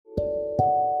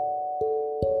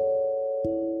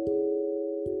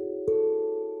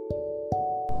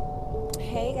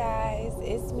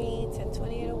it's me,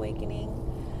 1028 Awakening.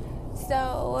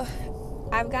 So,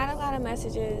 I've got a lot of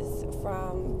messages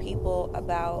from people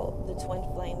about the twin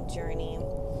flame journey,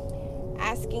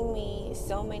 asking me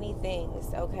so many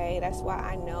things, okay? That's why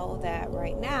I know that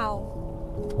right now,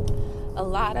 a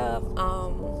lot of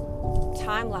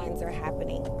timelines are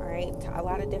happening, all right? A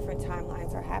lot of different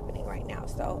timelines are happening right now.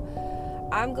 So,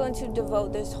 I'm going to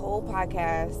devote this whole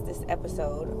podcast, this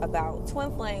episode, about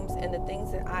twin flames and the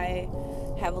things that I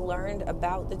have learned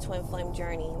about the twin flame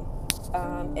journey.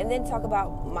 And then talk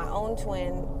about my own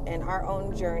twin and our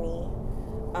own journey.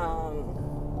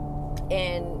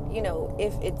 And, you know,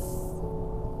 if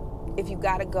you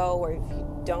got to go or if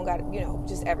you don't got to, you know,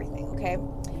 just everything, okay?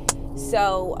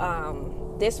 So,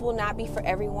 this will not be for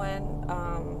everyone.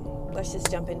 Let's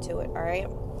just jump into it, all right?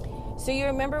 So you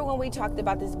remember when we talked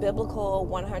about this biblical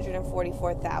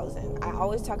 144,000? I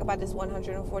always talk about this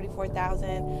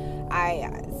 144,000.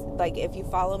 Like, if you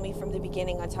follow me from the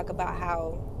beginning, I talk about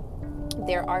how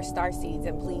there are starseeds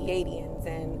and Pleiadians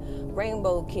and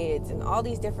rainbow kids and all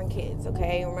these different kids,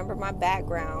 okay? Remember, my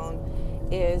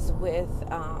background is with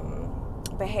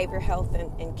behavior health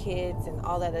and kids and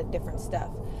all that different stuff.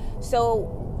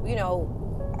 So, you know,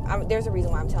 there's a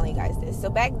reason why I'm telling you guys this. So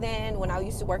back then, when I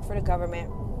used to work for the government,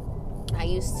 I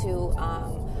used to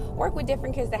work with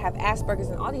different kids that have Asperger's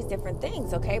and all these different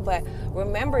things, okay? But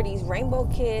remember, these rainbow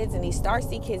kids and these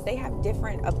starseed kids, they have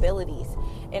different abilities.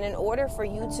 And in order for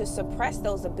you to suppress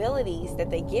those abilities that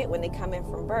they get when they come in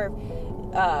from birth,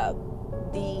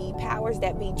 the powers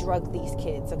that be drug these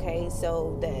kids, okay?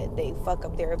 So that they fuck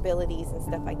up their abilities and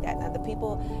stuff like that. Now, the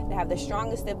people that have the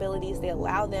strongest abilities, they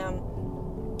allow them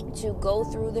to go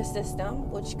through the system,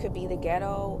 which could be the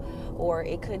ghetto or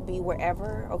it could be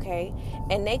wherever, okay?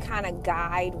 And they kind of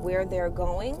guide where they're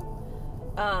going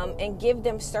and give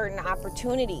them certain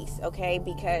opportunities, okay?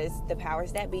 Because the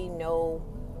powers that be know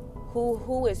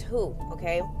who is who,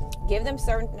 okay? Give them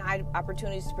certain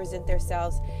opportunities to present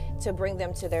themselves to bring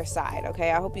them to their side,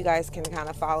 okay? I hope you guys can kind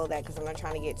of follow that, because I'm not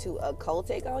trying to get too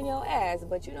occultic on your ass,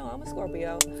 but you know, I'm a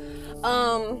Scorpio.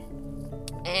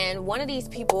 And one of these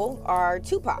people are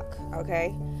Tupac,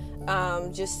 okay?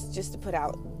 Just to put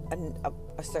out a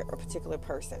particular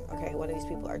person, okay? One of these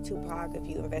people are Tupac. If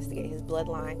you investigate his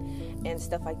bloodline and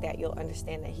stuff like that, you'll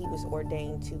understand that he was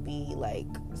ordained to be like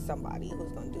somebody who's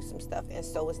going to do some stuff. And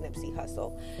so was Nipsey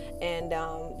Hussle. And,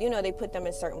 you know, they put them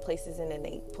in certain places and then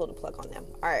they pull the plug on them.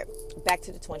 All right, back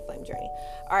to the twin flame journey.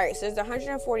 All right, so there's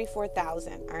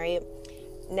 144,000, all right?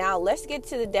 Now, let's get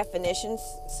to the definitions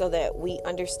so that we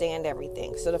understand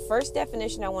everything. So the first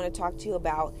definition I want to talk to you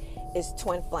about is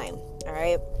twin flame, all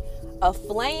right? A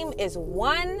flame is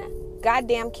one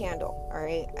goddamn candle, all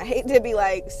right? I hate to be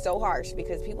like so harsh,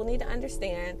 because people need to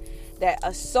understand that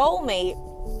a soulmate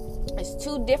is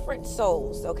two different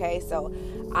souls, okay? So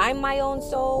I'm my own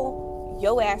soul,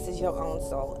 your ass is your own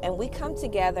soul. And we come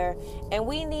together and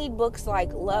we need books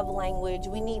like Love Language.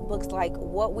 We need books like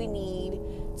What We Need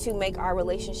to Make Our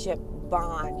Relationship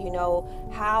Bond, you know,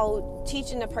 how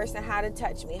teaching the person how to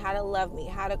touch me, how to love me,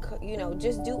 how to, you know,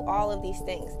 just do all of these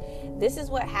things. This is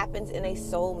what happens in a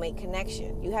soulmate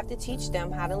connection. You have to teach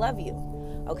them how to love you,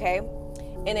 okay?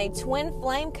 In a twin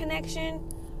flame connection,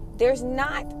 there's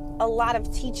not a lot of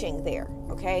teaching there,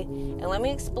 okay? And let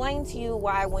me explain to you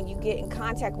why, when you get in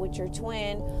contact with your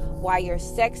twin, why your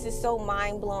sex is so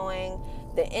mind-blowing,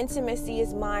 the intimacy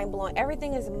is mind-blowing,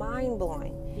 everything is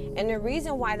mind-blowing. And the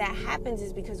reason why that happens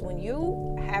is because when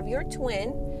you have your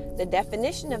twin, the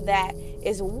definition of that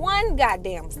is one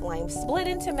goddamn flame split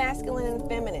into masculine and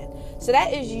feminine. So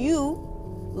that is you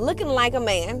looking like a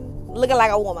man, looking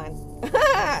like a woman.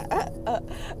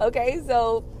 Okay,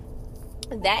 so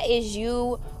that is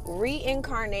you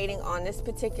reincarnating on this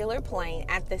particular plane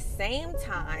at the same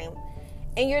time,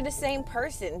 and you're the same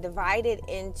person divided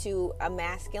into a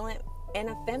masculine and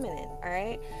a feminine, all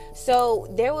right? So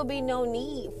there will be no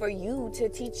need for you to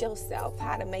teach yourself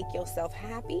how to make yourself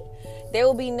happy. There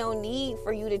will be no need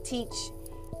for you to teach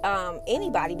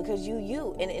anybody, because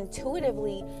you and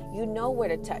intuitively you know where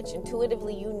to touch.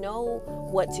 Intuitively you know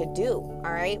what to do,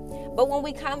 all right? But when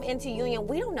we come into union,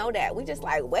 we don't know that. We just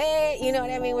like, what? You know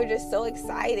what I mean? We're just so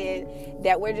excited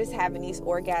that we're just having these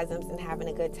orgasms and having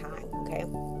a good time, okay?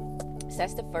 So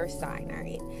that's the first sign, all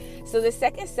right? So the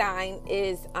second sign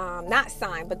is, not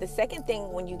sign, but the second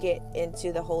thing when you get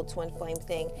into the whole twin flame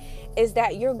thing is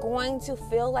that you're going to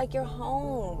feel like you're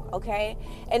home, okay?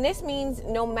 And this means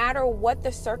no matter what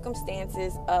the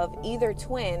circumstances of either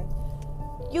twin,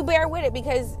 you bear with it,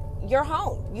 because you're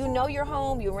home. You know you're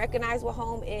home. You recognize what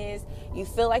home is. You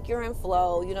feel like you're in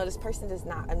flow. You know, this person does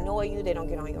not annoy you. They don't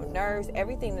get on your nerves.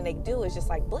 Everything that they do is just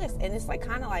like bliss. And it's like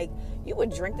kind of like you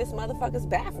would drink this motherfucker's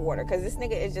bath water because this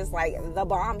nigga is just like the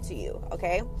bomb to you,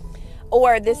 okay?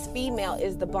 Or this female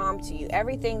is the bomb to you.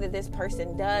 Everything that this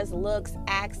person does, looks,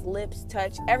 acts, lips,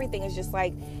 touch, everything is just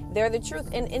like they're the truth.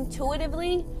 And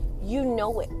intuitively, you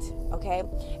know it, okay?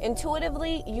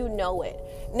 Intuitively, you know it.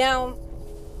 Now,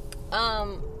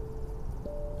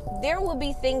 there will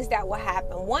be things that will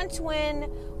happen. One twin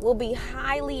will be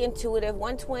highly intuitive.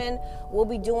 One twin will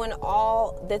be doing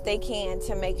all that they can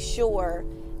to make sure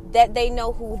that they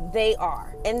know who they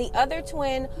are. And the other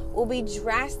twin will be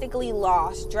drastically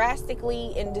lost,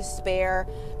 drastically in despair,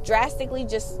 drastically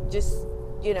just,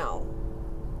 you know,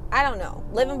 I don't know,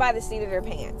 living by the seat of their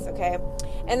pants, okay?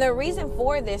 And the reason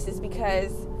for this is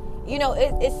because, you know,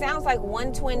 it sounds like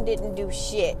one twin didn't do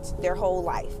shit their whole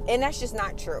life. And that's just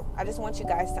not true. I just want you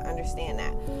guys to understand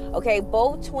that. Okay,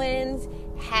 both twins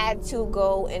had to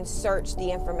go and search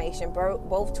the information.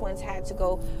 Both twins had to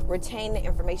go retain the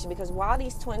information, because while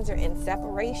these twins are in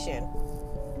separation,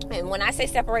 and when I say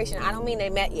separation, I don't mean they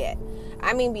met yet.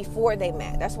 I mean before they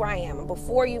met. That's where I am.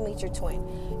 Before you meet your twin,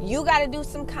 you got to do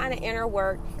some kind of inner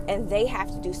work, and they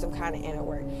have to do some kind of inner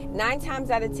work. 9 times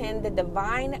out of 10, the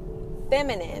divine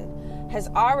feminine has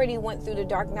already went through the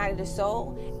dark night of the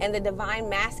soul, and the divine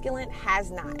masculine has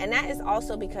not. And that is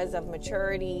also because of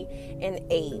maturity and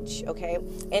age, okay?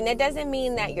 And that doesn't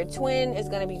mean that your twin is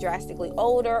going to be drastically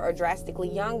older or drastically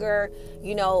younger.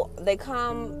 You know, they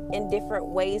come in different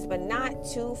ways, but not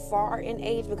too far in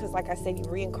age, because like I said, you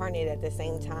reincarnate at the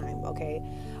same time, okay?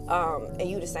 And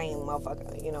you the same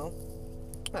motherfucker, you know?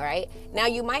 All right. Now,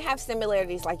 you might have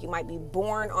similarities, like you might be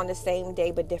born on the same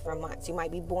day but different months. You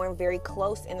might be born very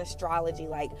close in astrology,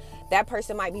 like that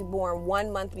person might be born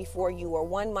 1 month before you or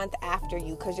 1 month after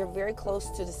you, because you're very close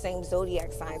to the same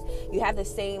zodiac signs. You have the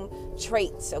same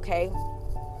traits, okay?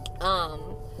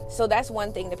 So that's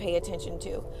one thing to pay attention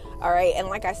to. All right. And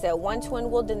like I said, one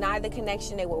twin will deny the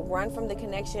connection. They will run from the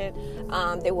connection.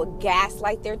 They will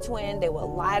gaslight their twin. They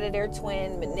will lie to their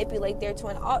twin, manipulate their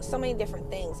twin, so many different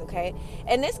things. Okay.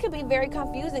 And this could be very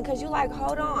confusing, because you're like,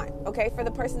 hold on. Okay. For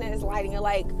the person that is lying, you're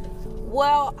like,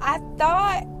 well, I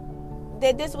thought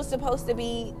that this was supposed to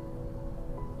be,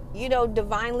 you know,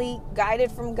 divinely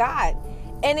guided from God.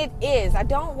 And it is. I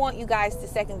don't want you guys to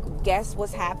second guess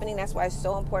what's happening. That's why it's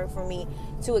so important for me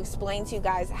to explain to you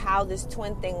guys how this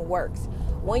twin thing works.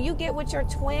 When you get with your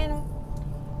twin,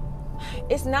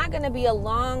 it's not going to be a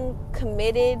long,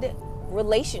 committed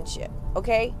relationship,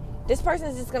 okay? This person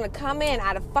is just going to come in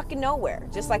out of fucking nowhere,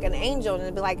 just like an angel,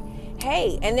 and be like,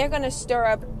 hey, and they're going to stir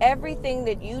up everything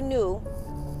that you knew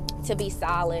to be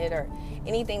solid, or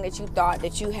anything that you thought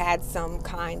that you had some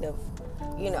kind of,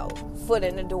 you know, foot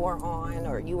in the door on,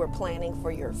 or you were planning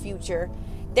for your future.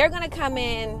 They're gonna come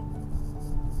in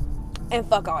and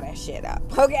fuck all that shit up,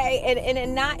 okay?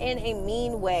 And not in a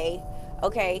mean way,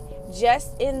 okay?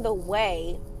 Just in the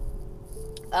way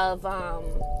of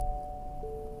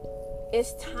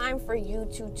it's time for you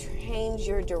to change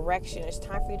your direction. It's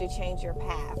time for you to change your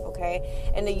path,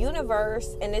 okay? And the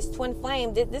universe and this twin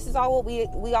flame, this is all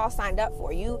what we all signed up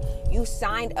for. You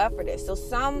signed up for this. So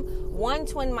one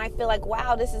twin might feel like,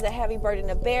 wow, this is a heavy burden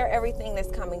to bear, everything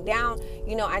that's coming down.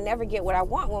 You know, I never get what I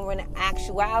want, when in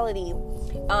actuality,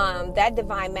 that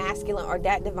divine masculine or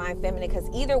that divine feminine, because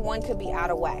either one could be out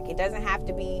of whack. It doesn't have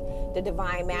to be the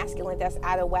divine masculine that's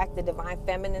out of whack. The divine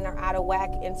feminine are out of whack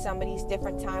in some of these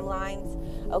different timelines,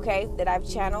 okay, that I've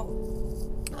channeled.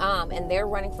 And they're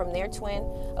running from their twin,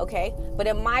 okay? But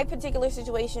in my particular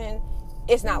situation,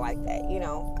 it's not like that, you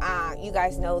know. You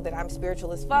guys know that I'm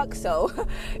spiritual as fuck, so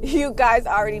you guys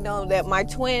already know that my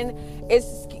twin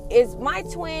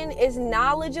is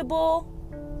knowledgeable,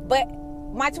 but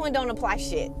my twin don't apply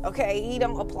shit, okay? He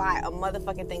don't apply a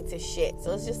motherfucking thing to shit.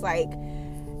 So it's just like,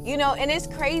 you know, and it's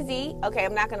crazy. Okay,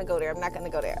 I'm not gonna go there.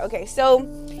 Okay, so,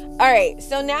 all right.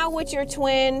 So now with your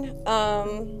twin,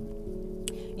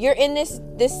 you're in this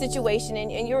situation,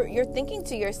 and you're thinking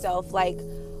to yourself, like,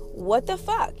 what the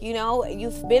fuck? You know,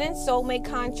 you've been in soulmate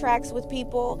contracts with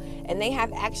people, and they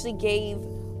have actually gave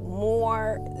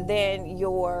more than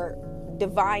your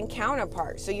divine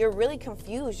counterpart. So you're really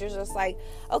confused. You're just like,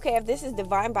 okay, if this is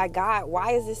divine by God,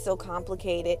 why is this so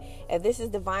complicated? If this is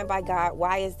divine by God,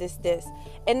 why is this?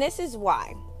 And this is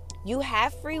why. You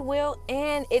have free will,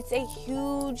 and it's a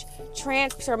huge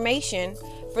transformation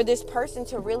for this person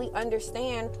to really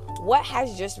understand what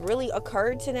has just really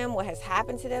occurred to them, what has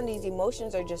happened to them. These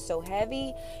emotions are just so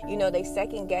heavy. You know, they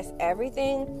second guess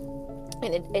everything.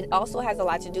 And it also has a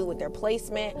lot to do with their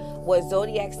placement, what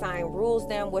zodiac sign rules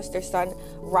them, what's their sun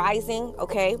rising,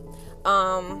 okay?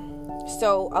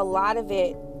 So a lot of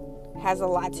it has a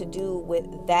lot to do with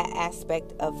that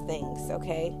aspect of things,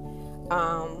 okay?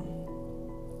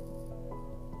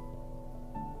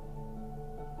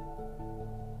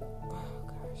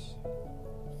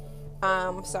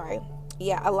 Sorry.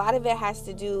 Yeah, a lot of it has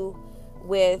to do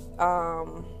with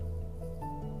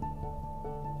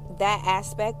that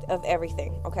aspect of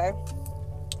everything, okay?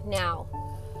 Now,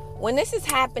 when this is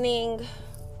happening,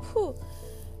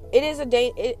 it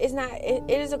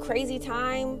is a crazy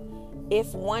time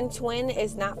if one twin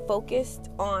is not focused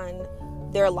on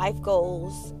their life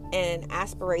goals and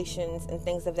aspirations and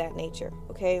things of that nature,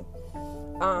 okay?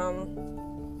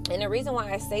 And the reason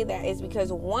why I say that is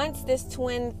because once this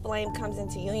twin flame comes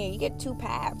into union, you get two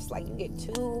paths. Like, you get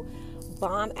two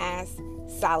bomb-ass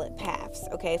solid paths,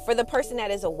 okay? For the person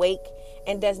that is awake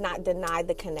and does not deny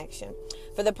the connection.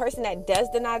 For the person that does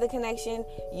deny the connection,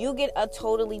 you get a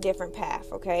totally different path,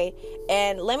 okay?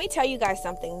 And let me tell you guys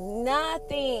something.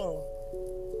 Nothing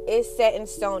is set in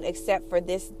stone except for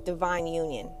this divine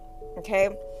union, okay?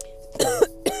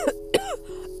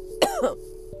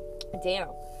 Damn.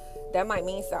 That might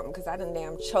mean something because I done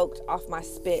damn choked off my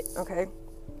spit, okay?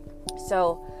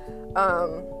 So,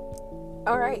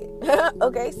 all right.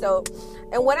 Okay, so,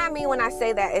 and what I mean when I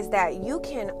say that is that you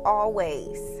can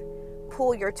always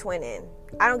pull your twin in.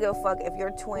 I don't give a fuck if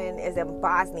your twin is in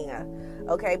Bosnia,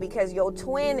 okay? Because your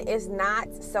twin is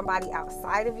not somebody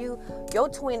outside of you. Your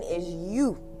twin is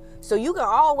you. So you can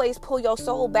always pull your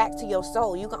soul back to your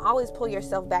soul. You can always pull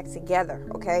yourself back together,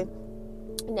 okay?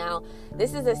 Now,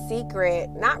 this is a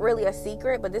secret, not really a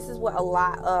secret, but this is what a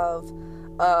lot of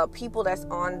people that's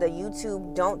on the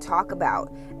YouTube don't talk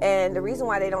about. And the reason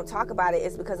why they don't talk about it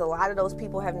is because a lot of those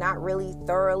people have not really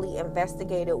thoroughly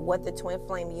investigated what the twin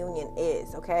flame union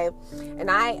is, okay? And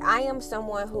I am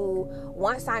someone who,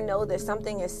 once I know that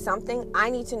something is something, I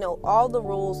need to know all the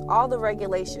rules, all the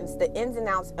regulations, the ins and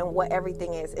outs, and what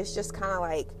everything is. It's just kind of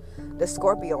like the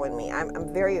Scorpio in me.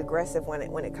 I'm very aggressive when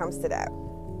it comes to that.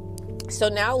 So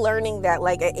now learning that,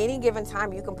 like, at any given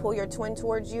time you can pull your twin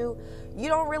towards you, you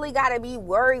don't really got to be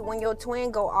worried when your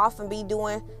twin go off and be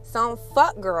doing some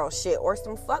fuck girl shit or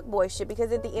some fuck boy shit,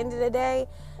 because at the end of the day,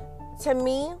 to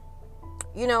me,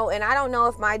 you know, and I don't know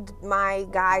if my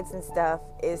guides and stuff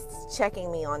is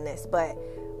checking me on this, but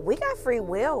we got free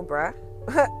will, bruh.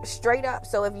 Straight up.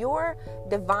 So if your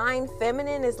divine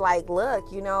feminine is like, look,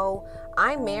 you know,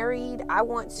 I'm married, I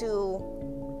want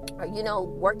to, you know,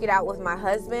 work it out with my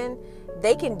husband,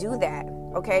 they can do that,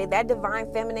 okay? That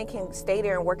divine feminine can stay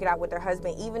there and work it out with their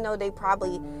husband, even though they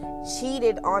probably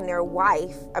cheated on their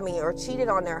wife, or cheated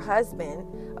on their husband,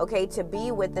 okay, to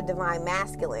be with the divine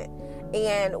masculine.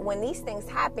 And when these things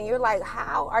happen, you're like,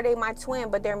 how are they my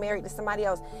twin, but they're married to somebody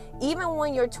else? Even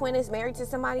when your twin is married to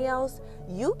somebody else,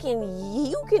 you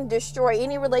can destroy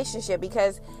any relationship,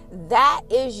 because that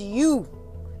is you.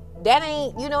 That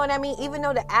ain't, you know what I mean? Even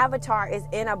though the avatar is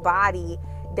in a body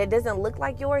that doesn't look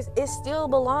like yours, it still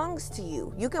belongs to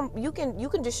you. You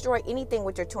can destroy anything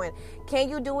with your twin. Can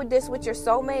you do this with your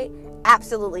soulmate?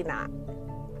 Absolutely not,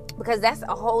 because that's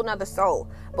a whole nother soul.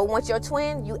 But once your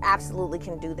twin, you absolutely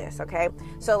can do this, okay?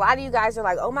 So a lot of you guys are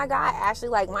like, oh my God, Ashley,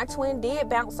 like, my twin did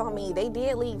bounce on me. They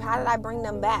did leave. How did I bring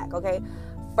them back, okay?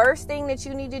 First thing that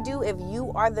you need to do, if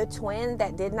you are the twin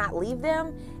that did not leave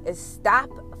them, is stop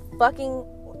fucking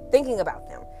thinking about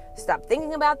them. Stop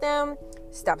thinking about them.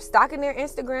 Stop stalking their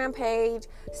Instagram page.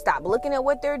 Stop looking at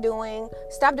what they're doing.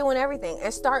 Stop doing everything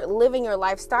and start living your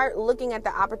life. Start looking at the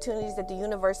opportunities that the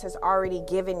universe has already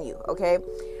given you, okay?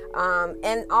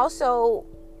 And also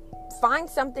find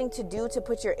something to do to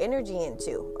put your energy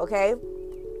into, okay?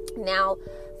 Now,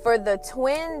 for the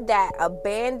twin that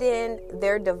abandoned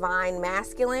their divine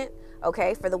masculine,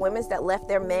 okay, for the women that left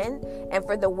their men, and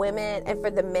for the women and for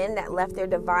the men that left their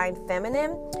divine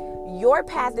feminine, your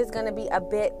path is going to be a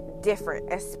bit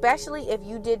different, especially if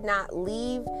you did not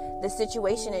leave the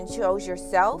situation and chose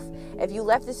yourself. If you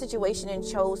left the situation and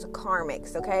chose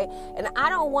karmics, okay? And I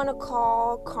don't want to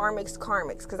call karmics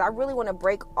because I really want to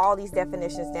break all these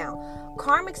definitions down.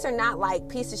 Karmics are not like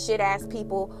piece of shit ass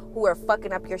people who are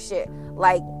fucking up your shit.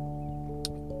 Like,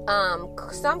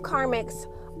 some karmics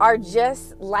are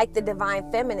just like the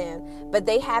divine feminine, but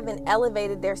they haven't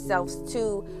elevated themselves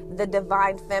to the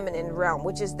divine feminine realm,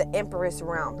 which is the empress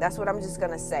realm. That's what I'm just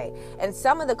going to say. And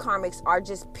some of the karmics are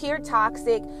just pure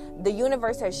toxic. The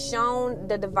universe has shown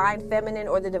the divine feminine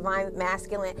or the divine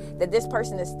masculine that this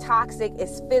person is toxic,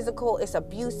 it's physical, it's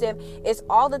abusive, it's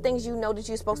all the things you know that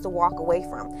you're supposed to walk away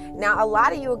from. Now, a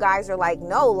lot of you guys are like,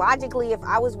 no, logically, if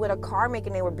I was with a karmic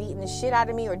and they were beating the shit out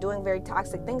of me or doing very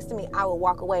toxic things to me, I would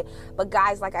walk away. But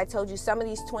guys, like I told you, some of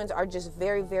these twins are just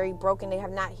very, very broken. They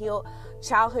have not healed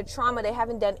childhood trauma. They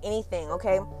haven't done anything,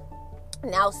 okay?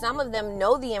 Now, some of them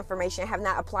know the information, have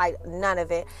not applied none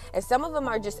of it. And some of them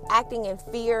are just acting in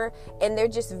fear, and they're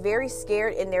just very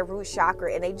scared in their root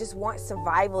chakra, and they just want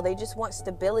survival. They just want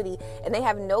stability, and they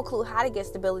have no clue how to get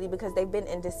stability because they've been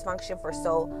in dysfunction for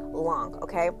so long,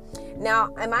 okay?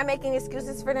 Now, am I making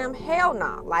excuses for them? Hell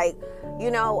no. Like,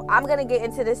 you know, I'm going to get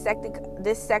into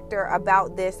this sector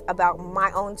about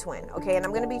my own twin, okay? And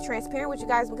I'm going to be transparent with you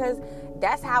guys because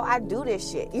that's how I do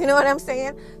this shit. You know what I'm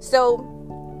saying? So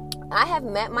I have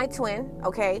met my twin,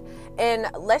 okay? And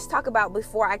let's talk about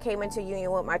before I came into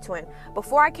union with my twin.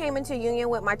 Before I came into union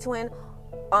with my twin,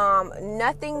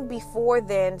 nothing before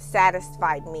then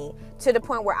satisfied me to the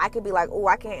point where I could be like, oh,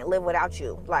 I can't live without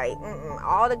you. Like,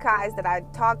 all the guys that I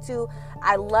talked to,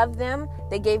 I love them.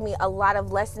 They gave me a lot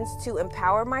of lessons to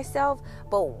empower myself.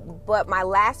 But my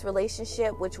last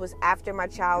relationship, which was after my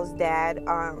child's dad,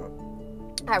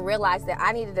 I realized that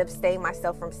I needed to abstain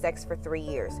myself from sex for 3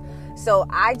 years. So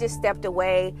I just stepped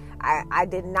away. I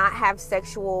did not have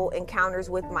sexual encounters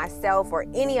with myself or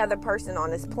any other person on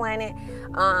this planet.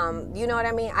 You know what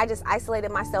I mean? I just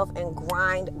isolated myself and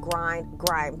grind,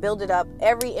 build it up.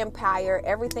 Every empire,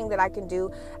 everything that I can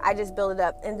do, I just build it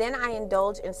up. And then I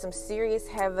indulge in some serious,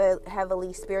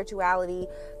 heavily spirituality,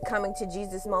 coming to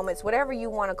Jesus moments, whatever you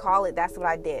want to call it. That's what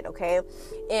I did, okay?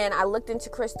 And I looked into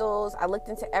crystals. I looked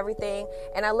into everything.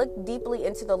 And I looked deeply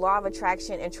into the law of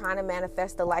attraction and trying to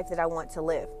manifest the life that I want to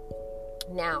live.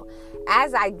 Now,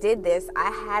 as I did this, I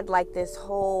had like this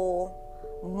whole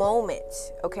moment,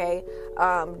 okay,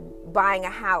 buying a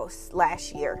house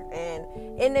last year.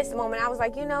 And in this moment, I was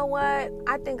like, you know what?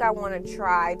 I think I want to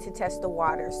try to test the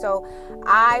water. So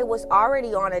I was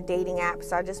already on a dating app.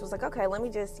 So I just was like, okay, let me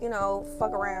just,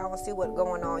 fuck around and see what's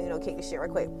going on, kick the shit right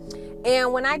quick.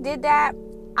 And when I did that,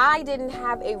 I didn't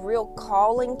have a real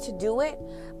calling to do it,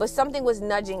 but something was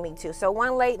nudging me to. So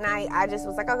one late night, I just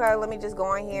was like, okay, let me just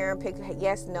go in here and pick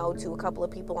yes, no to a couple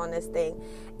of people on this thing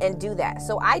and do that.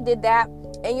 So I did that.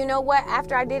 And you know what?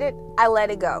 After I did it, I let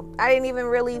it go. I didn't even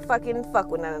really fuck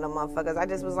with none of them motherfuckers. I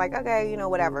just was like, okay,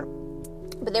 whatever.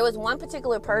 But there was one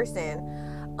particular person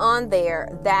on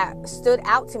there that stood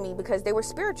out to me because they were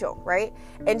spiritual, right?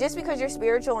 And just because you're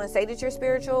spiritual and say that you're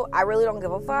spiritual, I really don't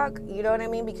give a fuck. You know what I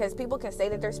mean? Because people can say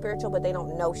that they're spiritual, but they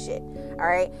don't know shit. All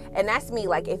right. And that's me.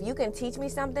 Like, if you can teach me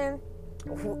something,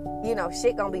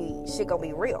 shit gonna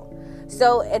be real.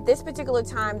 So at this particular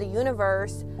time, the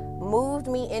universe moved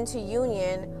me into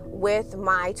union with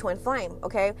my twin flame,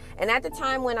 okay? And at the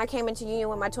time when I came into union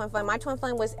with my twin flame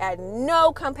was at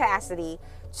no capacity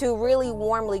to really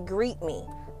warmly greet me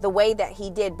the way that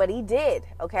he did, but he did,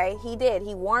 okay? He did.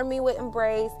 He warmed me with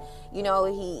embrace. He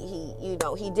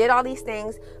did all these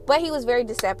things, but he was very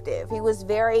deceptive. He was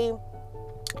very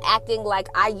acting like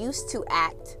I used to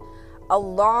act a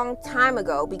long time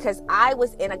ago because I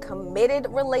was in a committed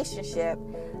relationship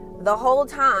the whole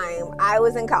time I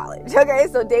was in college, okay?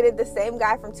 So dated the same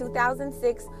guy from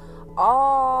 2006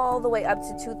 all the way up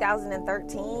to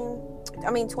 2013,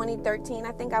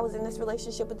 I think I was in this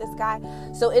relationship with this guy.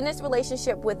 So in this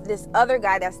relationship with this other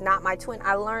guy that's not my twin,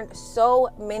 I learned so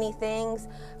many things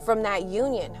from that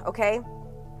union, okay?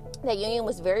 That union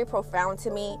was very profound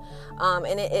to me,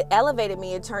 and it elevated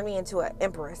me. It turned me into an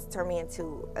empress, turned me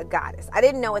into a goddess. I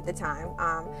didn't know at the time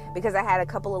because I had a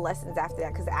couple of lessons after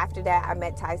that. Because after that, I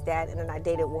met Ty's dad, and then I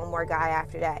dated one more guy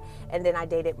after that, and then I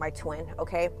dated my twin,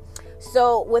 okay?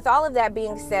 So with all of that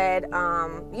being said,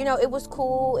 it was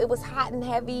cool. It was hot and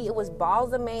heavy. It was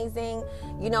balls amazing.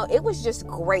 It was just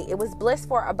great. It was bliss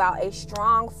for about a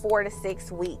strong 4 to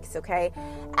 6 weeks, okay?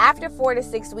 After 4 to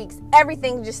 6 weeks,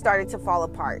 everything just started to fall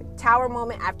apart. Tower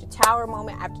moment after tower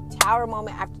moment after tower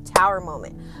moment after tower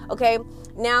moment, okay?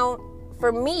 Now,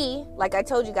 for me, like I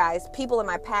told you guys, people in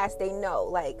my past, they know,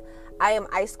 like, I am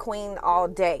Ice Queen all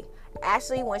day.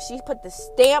 Ashley, when she put the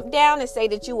stamp down and say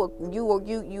that you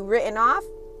written off,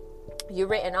 you're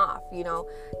written off.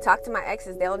 Talk to my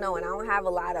exes, they'll know, and I don't have a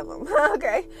lot of them.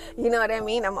 Okay, you know what I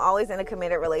mean? I'm always in a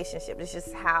committed relationship. It's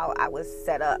just how I was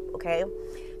set up. Okay,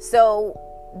 so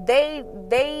they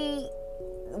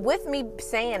with me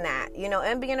saying that,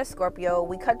 and being a Scorpio,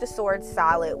 we cut the sword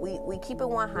solid. We keep it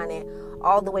 100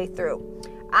 all the way through.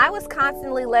 I was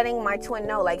constantly letting my twin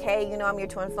know, like, hey, I'm your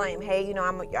twin flame. Hey,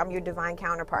 I'm your divine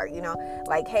counterpart.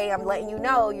 Like, hey, I'm letting you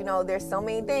know, there's so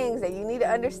many things that you need to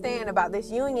understand about this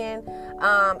union.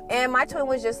 And my twin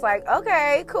was just like,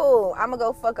 okay, cool. I'm gonna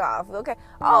go fuck off. Okay.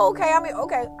 Oh, okay. I'm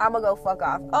gonna go fuck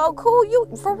off. Oh, cool.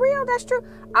 You for real? That's true.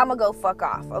 I'm gonna go fuck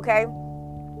off. Okay.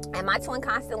 And my twin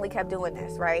constantly kept doing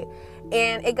this, right?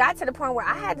 And it got to the point where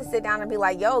I had to sit down and be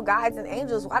like, yo, guides and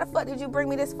angels, why the fuck did you bring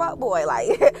me this fuck boy?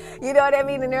 Like, you know what I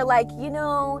mean? And they're like,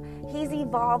 he's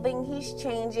evolving, he's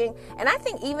changing. And I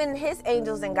think even his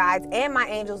angels and guides and my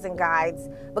angels and guides,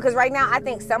 because right now I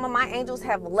think some of my angels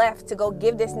have left to go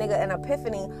give this nigga an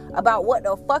epiphany about what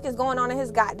the fuck is going on in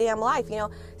his goddamn life.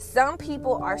 Some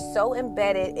people are so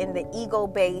embedded in the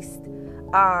ego-based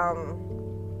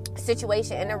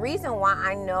situation. And the reason why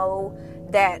I know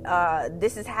that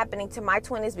this is happening to my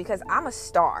twin is because I'm a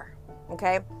star.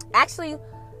 Okay, actually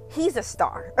he's a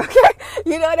star. Okay,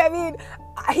 you know what I mean?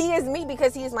 He is me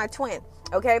because he is my twin.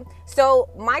 Okay, so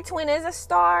my twin is a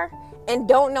star and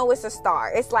don't know it's a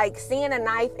star. It's like seeing a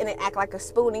knife and it act like a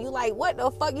spoon, and you like, what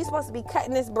the fuck? You supposed to be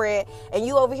cutting this bread and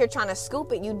you over here trying to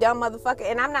scoop it, you dumb motherfucker.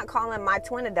 And I'm not calling my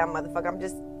twin a dumb motherfucker. I'm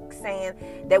just saying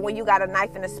that when you got a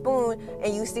knife and a spoon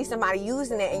and you see somebody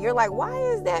using it and you're like, why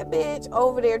is that bitch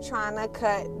over there trying to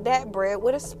cut that bread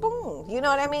with a spoon? You know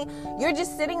what I mean? You're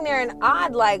just sitting there and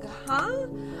odd, like, huh?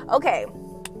 Okay,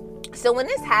 so when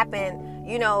this happened,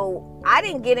 I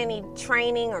didn't get any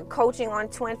training or coaching on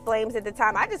twin flames at the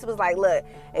time. I just was like, look,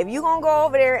 if you gonna go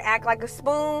over there and act like a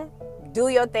spoon, do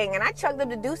your thing. And I chucked up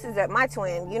the deuces at my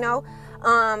twin,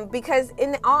 because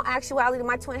in all actuality,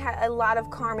 my twin had a lot of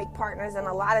karmic partners and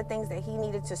a lot of things that he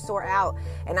needed to sort out.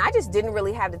 And I just didn't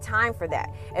really have the time for that.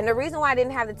 And the reason why I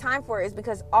didn't have the time for it is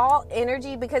because all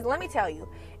energy, because let me tell you,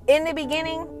 in the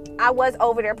beginning, I was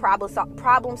over there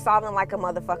problem solving like a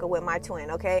motherfucker with my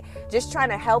twin, okay? Just trying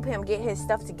to help him get his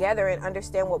stuff together and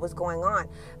understand what was going on.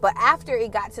 But after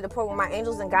it got to the point where my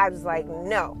angels and guides was like,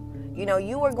 no,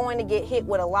 you are going to get hit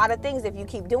with a lot of things if you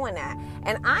keep doing that.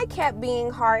 And I kept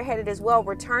being hard-headed as well,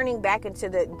 returning back into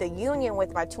the union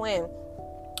with my twin,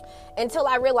 until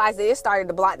I realized that it started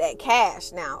to block that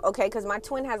cash now, okay? Because my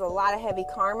twin has a lot of heavy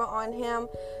karma on him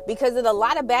because of a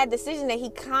lot of bad decisions that he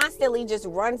constantly just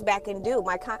runs back and do.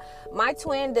 My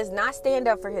twin does not stand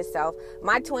up for himself.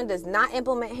 My twin does not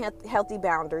implement healthy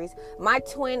boundaries. My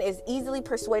twin is easily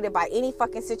persuaded by any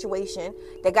fucking situation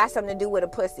that got something to do with a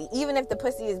pussy, even if the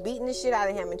pussy is beating the shit out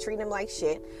of him and treating him like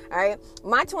shit, all right?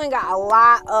 My twin got a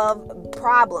lot of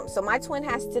problems. So my twin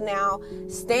has to now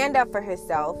stand up for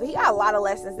himself. He got a lot of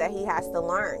lessons that he has to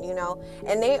learn,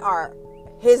 and they are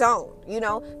his own,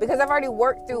 because I've already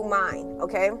worked through mine,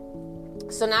 okay?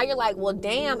 So now you're like, well,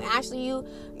 damn, Ashley,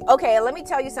 okay, let me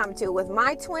tell you something too. With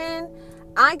my twin,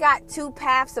 I got two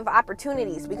paths of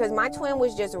opportunities because my twin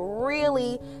was just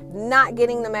really not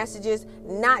getting the messages,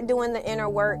 not doing the inner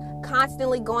work,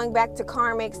 constantly going back to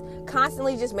karmics,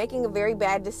 constantly just making very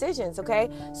bad decisions, okay?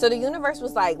 So the universe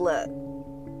was like, look,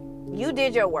 you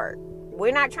did your work.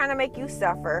 We're not trying to make you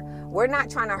suffer. We're not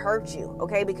trying to hurt you,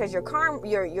 okay? Because your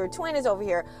twin is over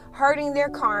here hurting their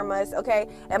karmas, okay?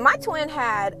 And my twin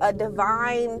had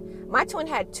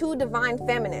two divine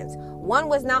feminines. One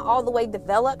was not all the way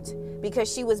developed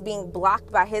because she was being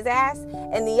blocked by his ass.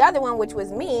 And the other one, which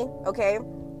was me, okay,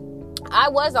 I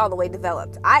was all the way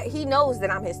developed. He knows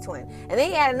that I'm his twin. And then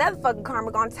he had another fucking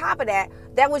karmic on top of that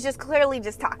was just clearly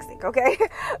just toxic, okay?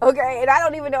 Okay, and I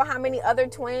don't even know how many other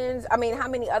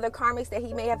karmics that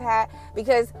he may have had,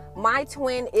 because my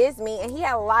twin is me and he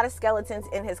had a lot of skeletons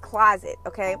in his closet,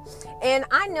 okay? And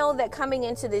I know that coming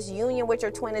into this union with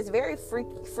your twin is very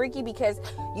freaky because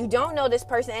you don't know this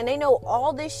person and they know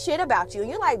all this shit about you.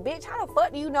 You're like, bitch, how the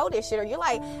fuck do you know this shit? Or you're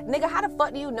like, nigga, how the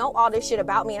fuck do you know all this shit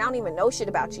about me and I don't even know shit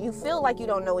about you? You feel like you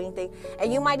don't know anything.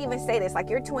 And you might even say this, like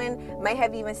your twin may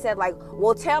have even said like,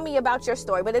 well, tell me about your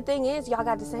story. But the thing is, y'all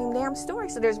got the same damn story.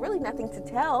 So there's really nothing to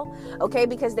tell, okay?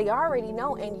 Because they already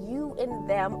know, and you and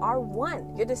them are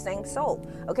one. You're the same soul,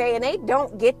 okay? And they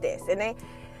don't get this. And they,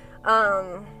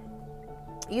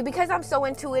 because I'm so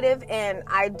intuitive and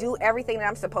I do everything that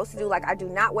I'm supposed to do, like I do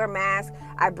not wear masks,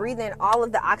 I breathe in all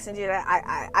of the oxygen,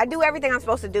 I do everything I'm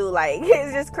supposed to do, like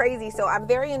it's just crazy. So I'm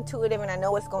very intuitive and I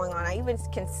know what's going on. I even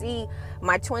can see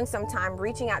my twin sometime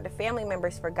reaching out to family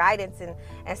members for guidance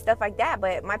and stuff like that,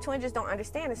 but my twin just don't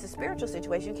understand. It's a spiritual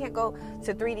situation. You can't go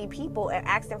to 3D people and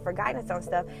ask them for guidance on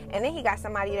stuff. And then he got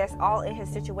somebody that's all in his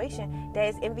situation that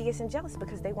is envious and jealous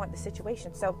because they want the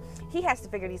situation. So he has to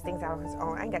figure these things out on his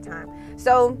own. I ain't got time.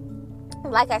 So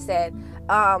like I said,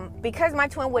 because my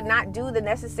twin would not do the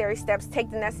necessary steps, take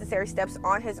the necessary steps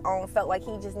on his own, felt like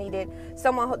he just needed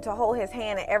someone to hold his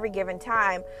hand at every given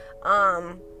time.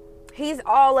 He's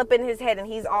all up in his head and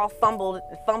he's all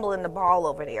fumbling the ball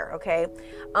over there. Okay.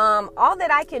 All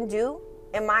that I can do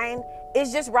in mine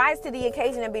is just rise to the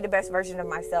occasion and be the best version of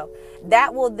myself.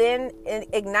 That will then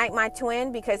ignite my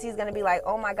twin, because he's going to be like,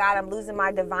 oh my God, I'm losing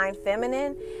my divine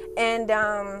feminine, and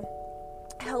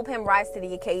help him rise to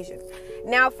the occasion.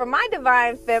 Now, for my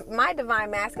divine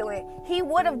masculine, he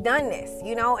would have done this,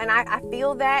 you know, and I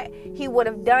feel that he would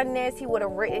have done this. He would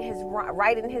have righted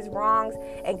his wrongs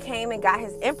and came and got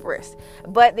his empress.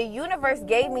 But the universe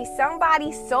gave me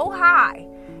somebody so high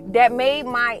that made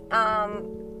my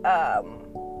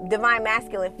divine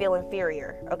masculine feel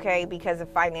inferior, okay, because of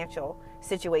financial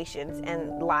situations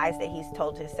and lies that he's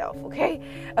told himself. Okay.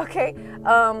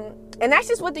 And that's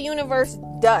just what the universe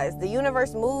does. The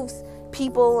universe moves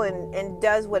people and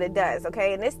does what it does.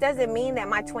 Okay. And this doesn't mean that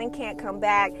my twin can't come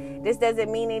back. This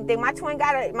doesn't mean anything. My twin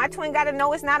gotta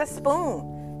know it's not a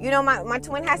spoon. You know, my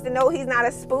twin has to know he's not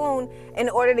a spoon in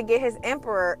order to get his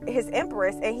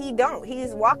empress, and he don't.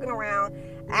 He's walking around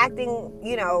acting,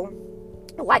 you know,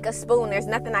 like a spoon. There's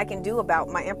nothing I can do about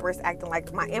my emperor acting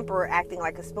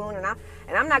like a spoon, and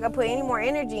I'm not gonna put any more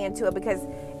energy into it, because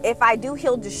if I do,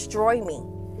 he'll destroy me.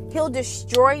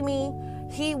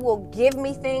 He will give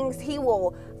me things. He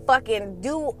will fucking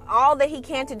do all that he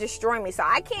can to destroy me. So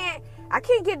I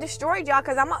can't get destroyed, y'all,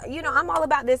 because I'm all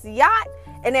about this yacht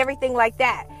and everything like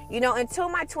that. You know, until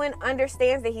my twin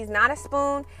understands that he's not a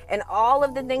spoon and all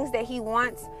of the things that he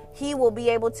wants, he will be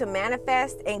able to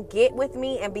manifest and get with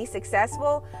me and be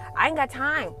successful. I ain't got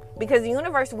time, because the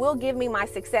universe will give me my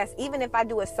success, even if I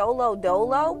do a solo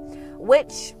dolo,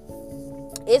 which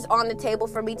is on the table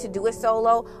for me to do it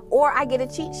solo, or I get a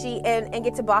cheat sheet and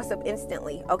get to boss up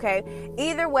instantly. Okay.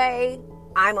 Either way,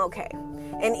 I'm okay.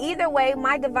 And either way,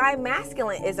 my divine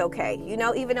masculine is okay. You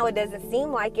know, even though it doesn't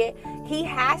seem like it,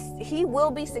 he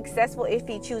will be successful if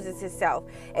he chooses himself.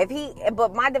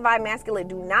 But my divine masculine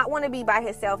do not want to be by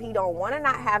himself. He don't want to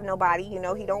not have nobody. You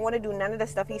know, he don't want to do none of the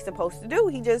stuff he's supposed to do.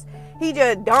 He just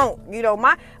don't. You know,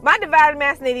 my divine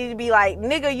masculine need to be like,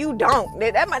 nigga, you don't.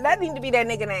 That need to be that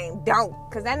nigga name, don't,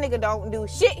 because that nigga don't do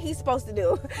shit he's supposed to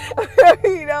do.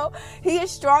 You know, he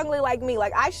is strongly like me.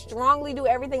 Like, I strongly do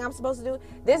everything I'm supposed to do.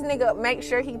 This nigga makes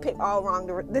sure he pick all wrong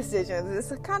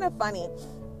decisions. It's kind of funny.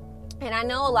 And I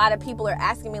know a lot of people are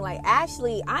asking me, like,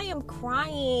 Ashley, I am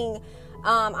crying.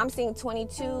 I'm seeing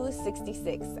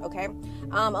 2266. Okay.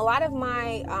 A lot of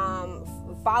my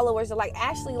followers are like,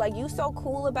 Ashley, like, you so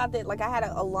cool about that. Like, I had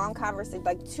a long conversation,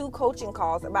 like 2 coaching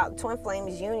calls about Twin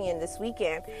Flames Union this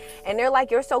weekend, and they're like,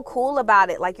 you're so cool about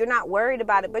it, like, you're not worried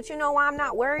about it. But you know why I'm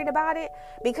not worried about it?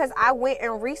 Because I went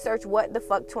and researched what the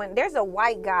fuck there's a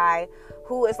white guy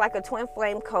who is like a twin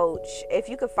flame coach. If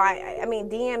you could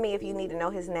DM me if you need to know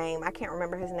his name. I can't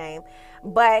remember his name,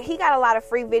 but he got a lot of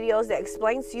free videos that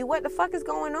explains to you what the fuck is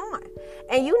going on.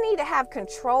 And you need to have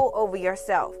control over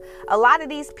yourself. A lot of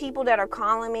these people that are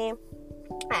calling me,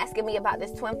 asking me about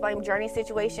this twin flame journey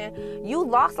situation, you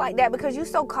lost like that because you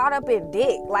so caught up in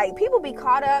dick. Like, people be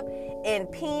caught up in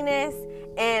penis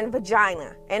and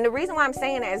vagina. And the reason why I'm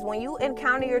saying that is when you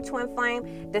encounter your twin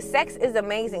flame, the sex is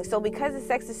amazing. So because the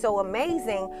sex is so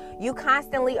amazing, you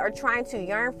constantly are trying to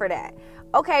yearn for that.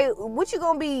 Okay, what you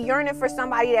gonna be yearning for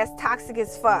somebody that's toxic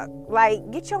as fuck?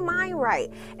 Like, get your mind right.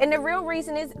 And the real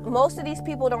reason is most of these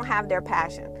people don't have their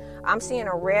passion. I'm seeing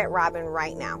a red robin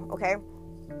right now, okay?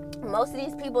 Most of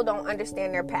these people don't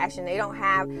understand their passion. They don't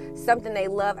have something they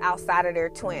love outside of their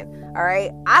twin. All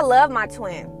right. I love my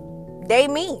twin. They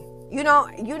me. You know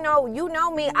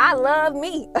me. I love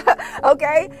me.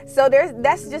 Okay. So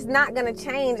that's just not going to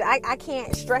change. I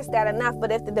can't stress that enough.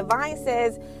 But if the divine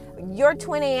says your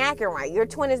twin ain't acting right, your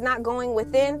twin is not going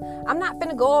within, I'm not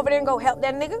finna go over there and go help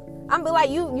that nigga. I'm be like,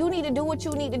 you need to do what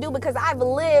you need to do, because I've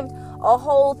lived a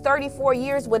whole 34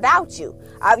 years without you.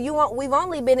 We've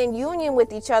only been in union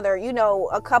with each other,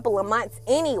 a couple of months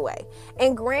anyway.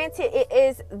 And granted, it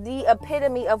is the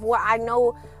epitome of what I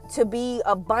know to be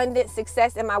abundant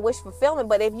success and my wish fulfillment.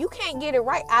 But if you can't get it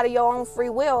right out of your own free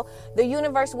will, the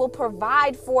universe will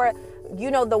provide for,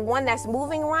 the one that's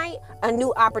moving right, a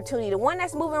new opportunity. The one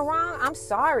that's moving wrong, I'm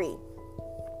sorry.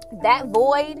 That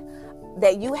void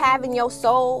that you have in your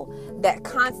soul that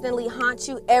constantly haunts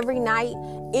you every night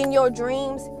in your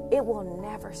dreams, it will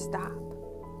never stop.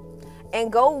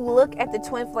 And go look at the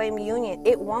twin flame union.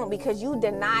 It won't, because you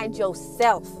denied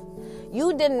yourself.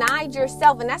 You denied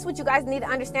yourself. And that's what you guys need to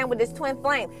understand with this twin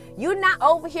flame. You're not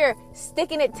over here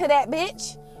sticking it to that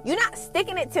bitch. You're not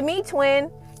sticking it to me, twin.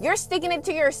 You're sticking it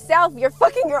to yourself. You're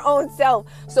fucking your own self.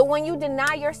 So when you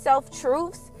deny yourself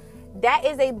truths, that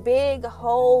is a big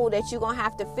hole that you're going to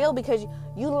have to fill because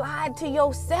you lied to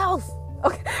yourself.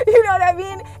 Okay, you know what I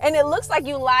mean? And it looks like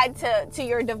you lied to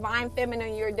your divine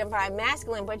feminine, your divine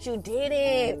masculine, but you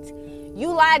didn't.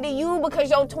 You lied to you because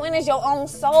your twin is your own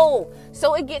soul.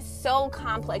 So it gets so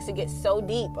complex. It gets so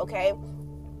deep, okay?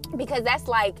 Because that's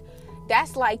like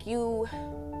you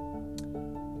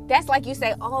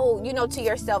say, oh, you know, to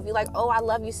yourself, you're like, oh, I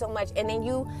love you so much. And then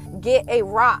you get a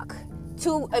rock,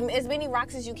 as many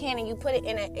rocks as you can, and you put it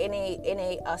in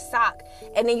a sock,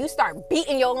 and then you start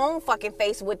beating your own fucking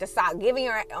face with the sock, giving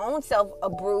your own self a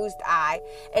bruised eye,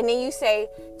 and then you say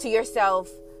to yourself,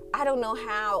 I don't know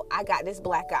how I got this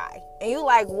black eye. And you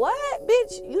like, what,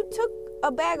 bitch? You took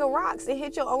a bag of rocks and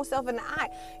hit your own self in the eye.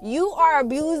 You are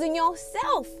abusing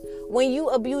yourself when you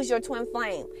abuse your twin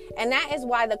flame. And that is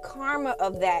why the karma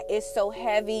of that is so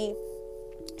heavy.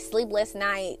 Sleepless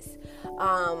nights,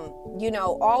 you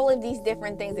know, all of these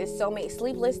different things. It's so many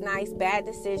sleepless nights, bad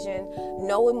decision,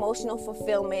 no emotional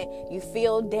fulfillment. You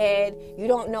feel dead. You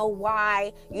don't know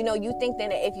why. You know, you think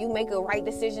that if you make a right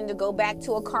decision to go back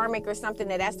to a karmic or something,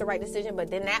 that's the right decision, but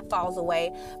then that falls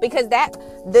away because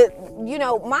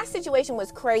my situation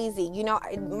was crazy. You know,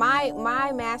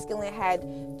 my masculine had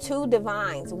two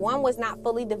divines. One was not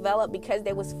fully developed because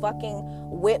they was fucking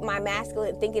with my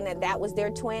masculine, thinking that was their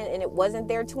twin, and it wasn't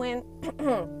their twin.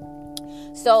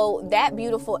 So that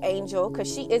beautiful angel,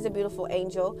 because she is a beautiful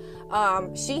angel,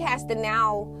 she has to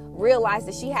now realize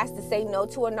that she has to say no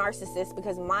to a narcissist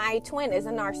because my twin is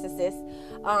a narcissist.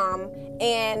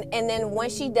 And then when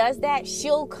she does that,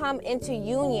 she'll come into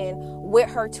union with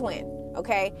her twin.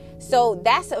 Okay, so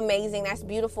that's amazing. That's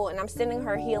beautiful. And I'm sending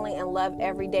her healing and love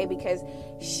every day because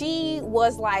she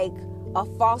was like a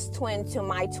false twin to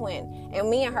my twin, and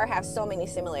me and her have so many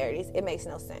similarities. It makes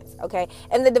no sense. Okay,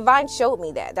 and the divine showed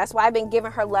me that. That's why I've been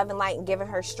giving her love and light and giving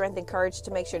her strength and courage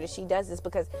to make sure that she does this,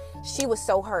 because she was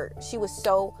so hurt. She was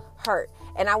so hurt,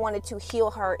 and I wanted to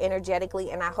heal her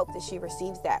energetically, and I hope that she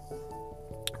receives that.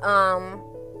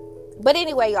 But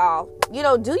anyway, y'all, you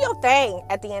know, do your thing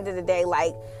at the end of the day.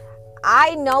 Like,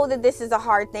 I know that this is a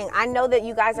hard thing. I know that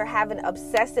you guys are having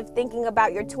obsessive thinking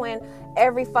about your twin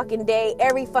every fucking day,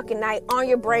 every fucking night, on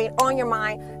your brain, on your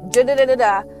mind,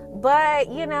 da-da-da-da-da.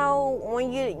 But, you know,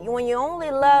 when you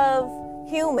only love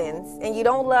humans and you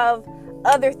don't love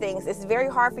other things, it's very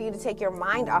hard for you to take your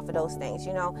mind off of those things,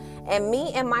 you know. And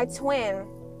me and my twin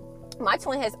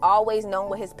has always known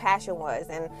what his passion was.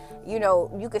 And, you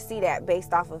know, you could see that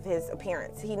based off of his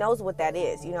appearance. He knows what that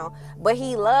is, you know. But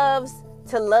he loves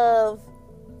to love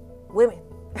women.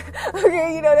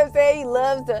 Okay, you know what I'm saying? He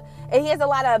loves to, and he has a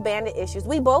lot of abandonment issues.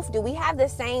 We both do. We have the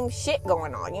same shit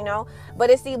going on, you know.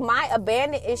 But see, my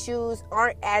abandonment issues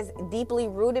aren't as deeply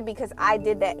rooted because I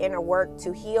did that inner work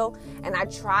to heal, and I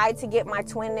tried to get my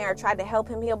twin there. I tried to help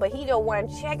him heal, but he don't want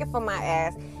to check it for my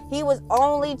ass. He was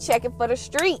only checking for the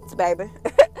streets, baby.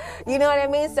 You know what I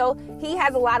mean? So he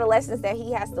has a lot of lessons that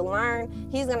he has to learn.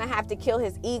 He's going to have to kill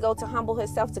his ego to humble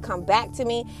himself to come back to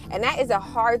me. And that is a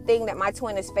hard thing that my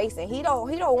twin is facing. He don't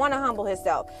want to humble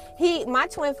himself. My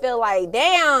twin feel like,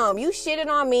 damn, you shitted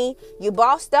on me. You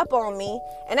bossed up on me.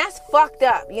 And that's fucked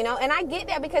up, you know? And I get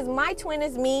that because my twin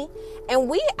is me. And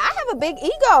I have a big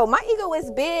ego. My ego is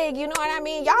big. You know what I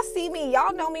mean? Y'all see me.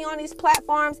 Y'all know me on these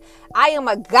platforms. I am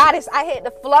a goddess. I hit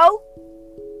the flow.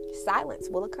 Silence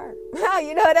will occur.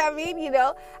 You know what I mean? You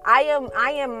know,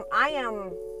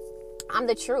 I'm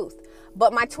the truth.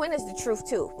 But my twin is the truth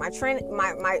too. My twin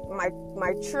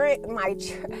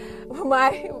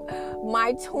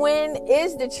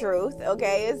is the truth.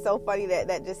 Okay, it's so funny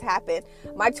that just happened.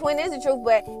 My twin is the truth,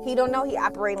 but he don't know he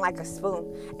operating like a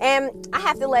spoon, and I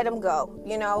have to let him go.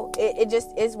 You know, it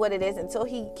just is what it is until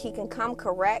he can come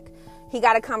correct. He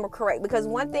got to come correct, because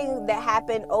one thing that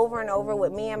happened over and over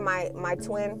with me and my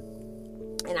twin.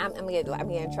 And I'm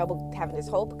getting in trouble having this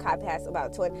whole podcast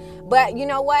about twin. But you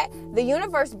know what? The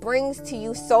universe brings to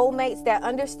you soulmates that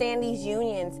understand these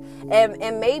unions.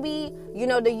 And maybe, you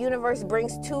know, the universe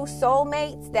brings two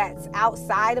soulmates that's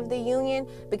outside of the union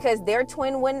because their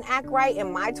twin wouldn't act right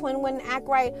and my twin wouldn't act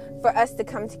right for us to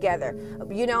come together.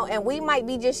 You know, and we might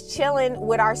be just chilling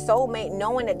with our soulmate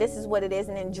knowing that this is what it is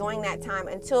and enjoying that time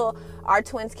until our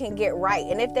twins can get right.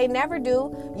 And if they never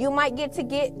do, you might get to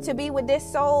be with this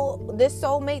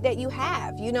soulmate that you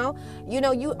have. You know,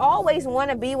 you always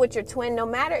want to be with your twin, no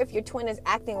matter if your twin is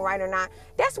acting right or not.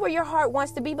 That's where your heart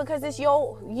wants to be, because it's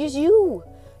you.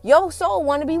 Your soul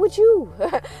want to be with you.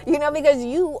 You know, because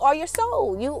you are your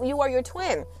soul. You are your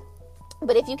twin.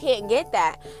 But if you can't get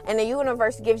that and the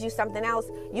universe gives you something else,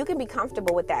 you can be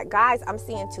comfortable with that. Guys, I'm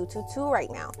seeing 222 right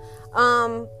now.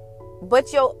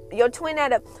 But your twin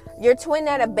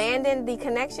that abandoned the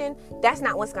connection, that's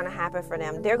not what's going to happen for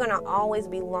them. They're going to always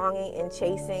be longing and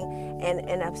chasing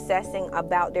and obsessing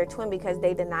about their twin because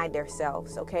they denied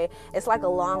themselves, okay? It's like a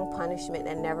long punishment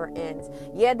that never ends.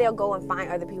 Yeah, they'll go and find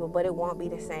other people, but it won't be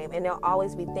the same. And they'll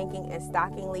always be thinking and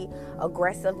stalkingly,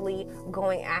 aggressively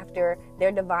going after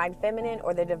their divine feminine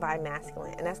or their divine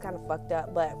masculine. And that's kind of fucked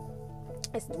up, but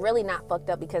it's really not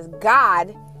fucked up because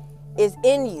God is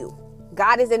in you.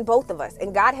 God is in both of us.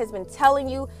 And God has been telling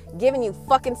you, giving you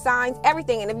fucking signs,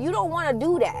 everything. And if you don't want to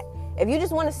do that, if you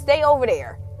just want to stay over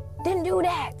there, then do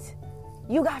that.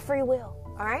 You got free will.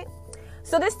 All right.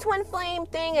 So this twin flame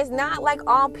thing is not like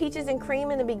all peaches and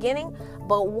cream in the beginning.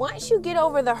 But once you get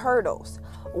over the hurdles,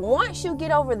 once you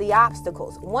get over the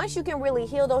obstacles, once you can really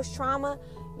heal those trauma,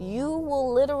 you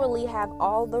will literally have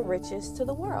all the riches to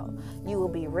the world. You will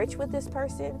be rich with this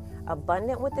person,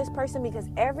 abundant with this person, because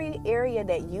every area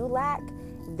that you lack,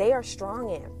 they are strong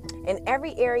in. And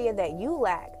every area that you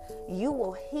lack, you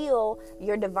will heal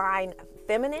your divine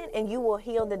feminine and you will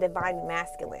heal the divine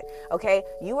masculine. Okay?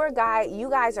 You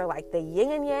guys are like the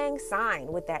yin and yang sign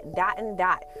with that dot and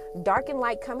dot. Dark and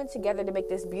light coming together to make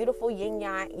this beautiful yin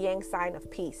yang sign of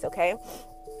peace. Okay?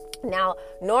 Now,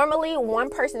 normally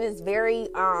one person is very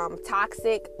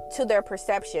toxic to their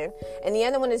perception and the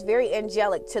other one is very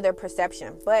angelic to their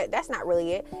perception. But that's not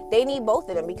really it. They need both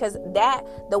of them because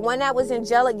the one that was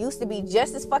angelic used to be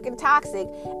just as fucking toxic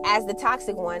as the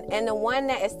toxic one. And the one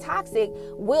that is toxic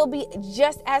will be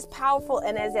just as powerful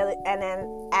and as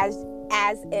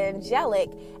angelic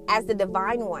as the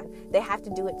divine one. They have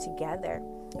to do it together.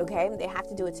 Okay? They have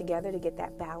to do it together to get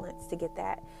that balance, to get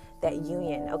that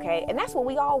union, okay? And that's what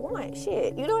we all want.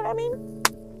 Shit, you know what I mean?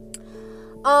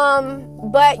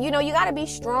 But you got to be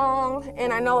strong.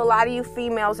 And I know a lot of you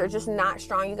females are just not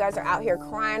strong. You guys are out here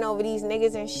crying over these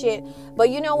niggas and shit. But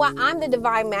you know what? I'm the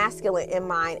divine masculine in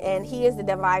mine and he is the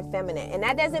divine feminine. And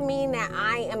that doesn't mean that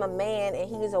I am a man and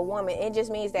he is a woman. It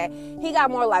just means that he got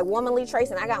more like womanly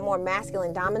traits and I got more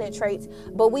masculine dominant traits.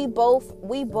 But we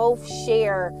both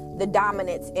share the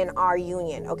dominance in our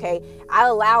union, okay? I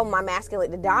allow my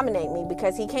masculine to dominate me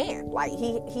because he can. Like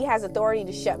he has authority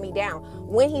to shut me down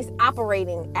when he's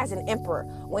operating as an emperor.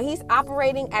 When he's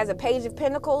operating as a page of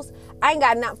pentacles, I ain't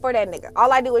got nothing for that nigga.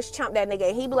 All I do is chump that nigga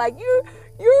and he be like, you're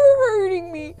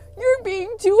hurting me. You're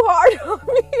being too hard on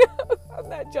me. I'm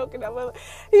not joking.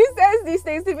 He says these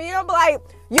things to me and I'm like,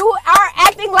 you are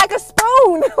acting like a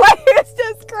spoon. Like it's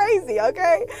just crazy,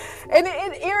 okay? And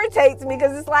it irritates me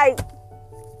because it's like,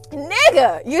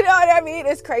 nigga, you know what I mean?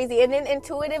 It's crazy. And then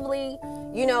intuitively,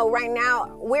 right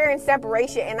now we're in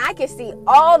separation and I can see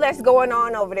all that's going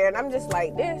on over there. And I'm just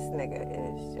like, this nigga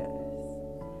is just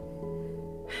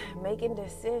making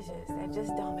decisions that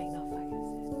just don't make no fucking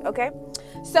sense. Okay?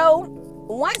 So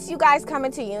once you guys come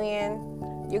into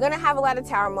union, you're going to have a lot of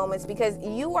tower moments because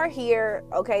you are here,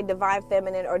 okay, divine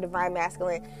feminine or divine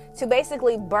masculine, to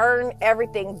basically burn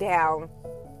everything down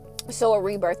so a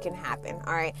rebirth can happen.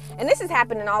 All right. And this is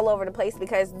happening all over the place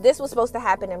because this was supposed to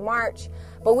happen in March,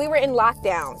 but we were in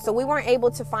lockdown. So we weren't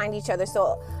able to find each other.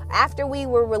 So after we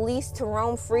were released to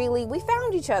roam freely, we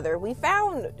found each other. We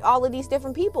found all of these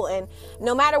different people. And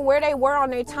no matter where they were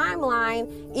on their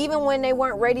timeline, even when they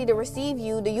weren't ready to receive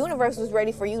you, the universe was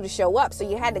ready for you to show up. So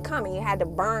you had to come and you had to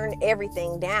burn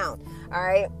everything down. All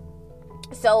right.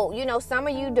 So, some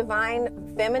of you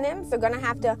divine feminines are going to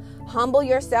have to humble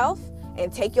yourself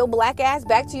and take your black ass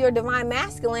back to your divine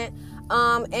masculine,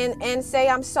 and say,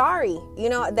 I'm sorry,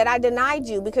 that I denied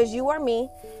you because you are me.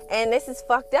 And this is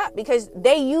fucked up because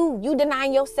you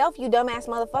denying yourself, you dumbass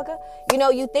motherfucker.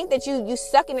 You think that you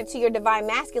sucking it to your divine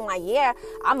masculine. Like, yeah,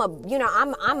 I'm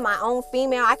my own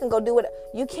female. I can go do it.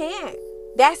 You can't.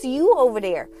 That's you over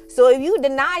there. So if you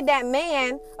denied that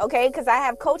man, okay, because I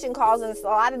have coaching calls and a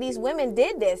lot of these women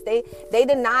did this. They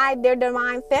denied their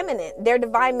divine feminine, their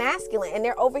divine masculine. And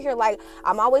they're over here like,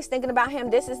 I'm always thinking about him,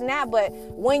 this and that. But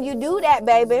when you do that,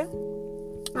 baby,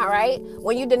 all right,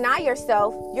 when you deny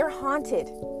yourself, you're haunted.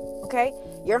 Okay?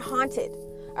 You're haunted.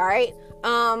 All right?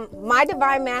 My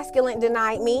divine masculine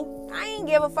denied me. I ain't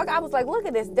give a fuck. I was like, look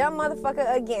at this dumb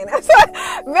motherfucker again. I started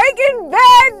making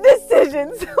bad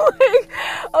decisions.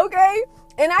 Okay?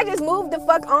 And I just moved the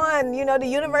fuck on. The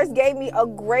universe gave me a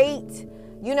great,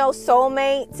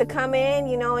 soulmate to come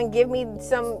in, and give me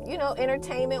some,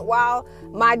 entertainment while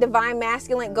my divine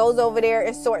masculine goes over there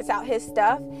and sorts out his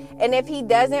stuff. And if he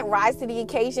doesn't rise to the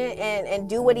occasion and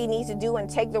do what he needs to do and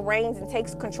take the reins and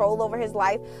takes control over his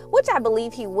life, which I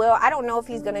believe he will. I don't know if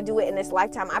he's going to do it in this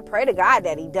lifetime. I pray to God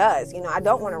that he does. I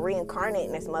don't want to reincarnate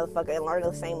in this motherfucker and learn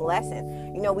the same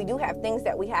lesson. We do have things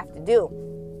that we have to do.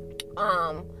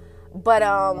 But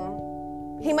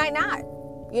he might not.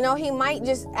 He might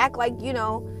just act like,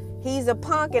 he's a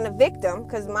punk and a victim,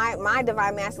 because my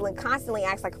divine masculine constantly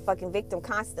acts like a fucking victim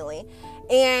constantly.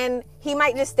 And he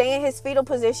might just stay in his fetal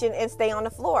position and stay on the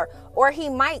floor. Or he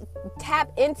might tap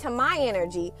into my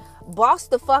energy, boss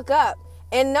the fuck up,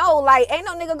 and know, like, ain't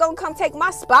no nigga gonna come take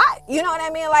my spot. You know what I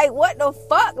mean? Like, what the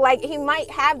fuck? Like, he might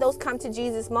have those come to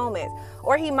Jesus moments,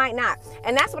 or he might not.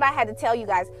 And that's what I had to tell you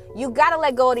guys. You gotta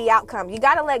let go of the outcome. You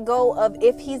gotta let go of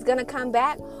if he's gonna come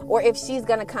back or if she's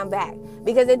gonna come back.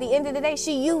 Because at the end of the day,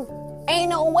 you. Ain't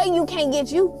no way you can't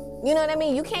get you. You know what I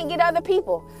mean? You can't get other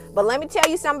people. But let me tell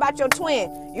you something about your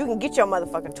twin. You can get your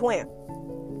motherfucking twin.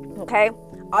 Okay?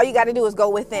 All you got to do is go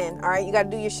within. All right? You got to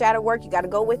do your shadow work. You got to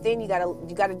go within. You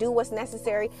got to do what's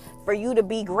necessary for you to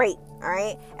be great. All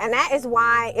right? And that is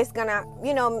why it's going to,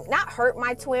 not hurt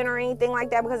my twin or anything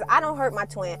like that, because I don't hurt my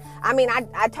twin. I mean,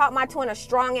 I taught my twin a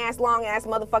strong ass, long ass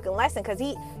motherfucking lesson, because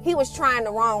he was trying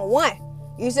the wrong one.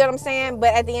 You see what I'm saying?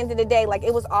 But at the end of the day, like,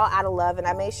 it was all out of love, and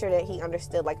I made sure that he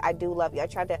understood, like, I do love you. I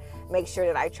tried to make sure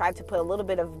that I tried to put a little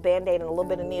bit of Band-Aid and a little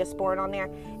bit of Neosporin on there,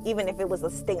 even if it was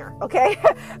a stinger, okay?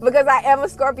 Because I am a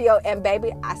Scorpio, and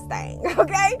baby, I sting,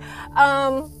 okay?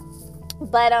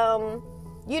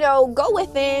 Go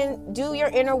within, do your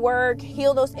inner work,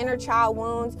 heal those inner child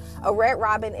wounds. A red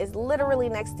robin is literally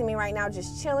next to me right now,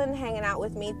 just chilling, hanging out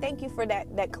with me. Thank you for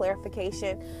that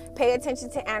clarification. Pay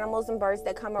attention to animals and birds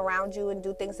that come around you and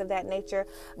do things of that nature.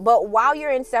 But while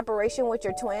you're in separation with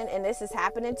your twin and this is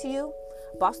happening to you,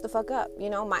 boss the fuck up.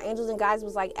 My angels and guides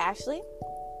was like, Ashley,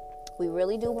 we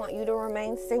really do want you to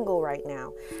remain single right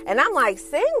now. And I'm like,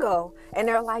 single? And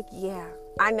they're like, yeah.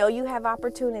 I know you have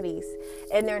opportunities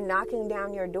and they're knocking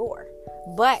down your door,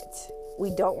 but we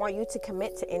don't want you to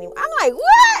commit to anyone. I'm like,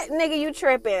 what? Nigga, you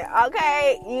tripping.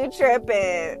 Okay. You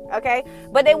tripping. Okay.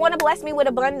 But they want to bless me with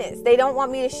abundance. They don't want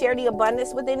me to share the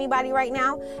abundance with anybody right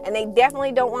now. And they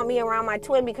definitely don't want me around my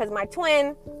twin, because my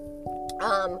twin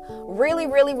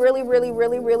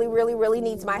really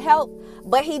needs my help,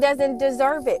 but he doesn't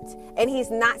deserve it, and he's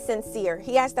not sincere.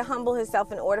 He has to humble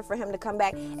himself in order for him to come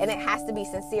back, and it has to be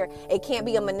sincere. It can't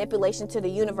be a manipulation to the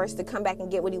universe to come back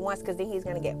and get what he wants, because then he's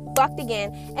gonna get fucked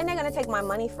again, and they're gonna take my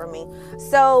money from me.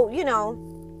 So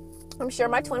I'm sure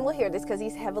my twin will hear this, because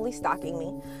he's heavily stalking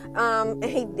me.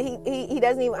 He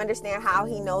doesn't even understand how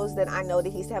he knows that I know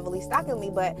that he's heavily stalking me,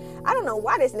 but I don't know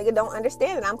why this nigga don't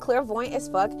understand it. I'm clairvoyant as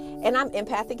fuck, and I'm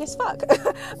empathic as fuck.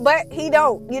 But he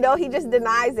don't, he just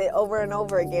denies it over and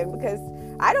over again, because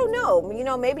I don't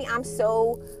know, maybe I'm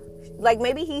so,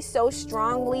 maybe he's so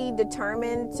strongly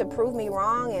determined to prove me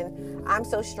wrong, and I'm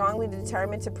so strongly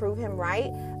determined to prove him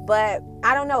right. But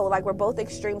I don't know, we're both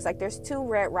extremes. There's two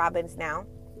red robins now,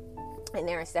 and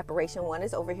they're in separation. One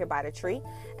is over here by the tree,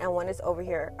 and one is over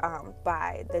here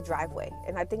by the driveway.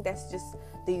 And I think that's just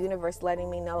the universe letting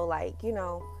me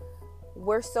know,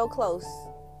 we're so close.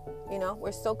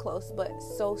 We're so close, but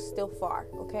so still far,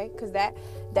 okay? Because that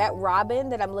robin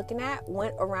that I'm looking at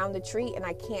went around the tree, and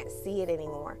I can't see it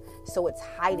anymore. So it's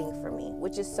hiding from me,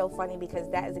 which is so funny, because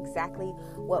that is exactly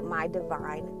what my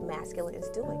divine masculine is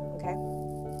doing, okay?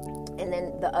 And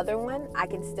then the other one, I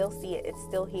can still see it. It's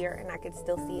still here, and I can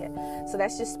still see it. So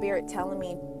that's just spirit telling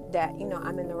me that,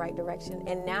 I'm in the right direction.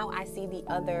 And now I see the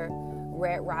other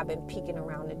red robin peeking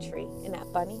around the tree. Isn't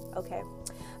that funny? Okay.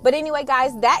 But anyway,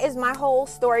 guys, that is my whole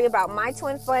story about my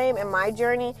twin flame and my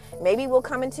journey. Maybe we'll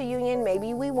come into union.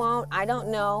 Maybe we won't. I don't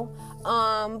know.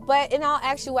 But in all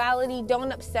actuality,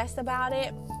 don't obsess about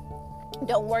it.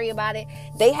 Don't worry about it.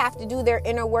 They have to do their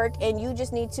inner work, and you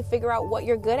just need to figure out what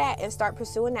you're good at and start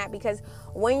pursuing that. Because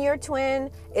when your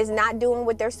twin is not doing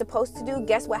what they're supposed to do,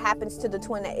 guess what happens to the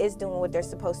twin that is doing what they're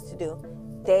supposed to do?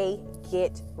 They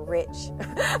get rich.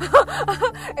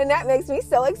 And that makes me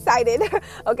so excited.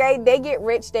 Okay, they get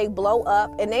rich, they blow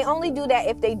up, and they only do that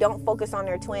if they don't focus on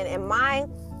their twin. And my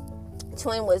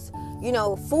twin was,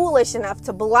 foolish enough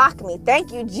to block me.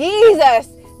 Thank you, Jesus,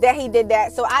 that he did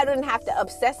that, so I didn't have to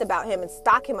obsess about him and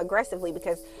stalk him aggressively,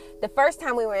 because the first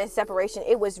time we were in separation,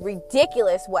 it was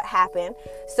ridiculous what happened.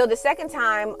 So the second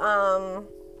time,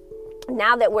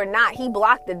 now that we're not, he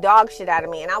blocked the dog shit out of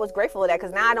me, and I was grateful for that,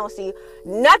 because now I don't see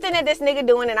nothing that this nigga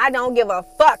doing, and I don't give a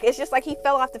fuck. It's just like he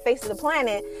fell off the face of the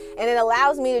planet, and it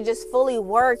allows me to just fully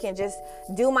work and just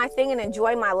do my thing and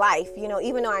enjoy my life, you know,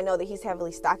 even though I know that he's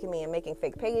heavily stalking me and making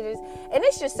fake pages. And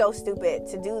it's just so stupid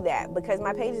to do that, because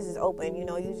my pages is open, you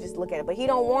know, you just look at it, but he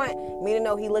don't want me to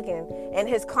know he looking, and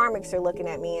his karmics are looking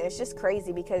at me, and it's just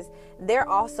crazy, because they're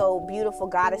also beautiful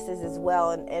goddesses as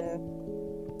well, and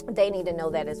they need to know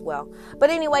that as well. But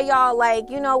anyway, y'all, like,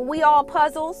 you know, we all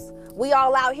puzzles. We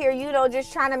all out here, you know,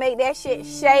 just trying to make that shit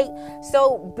shake.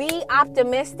 So be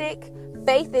optimistic.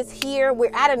 Faith is here.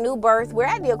 We're at a new birth. We're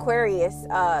at the Aquarius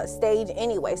stage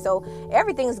anyway. So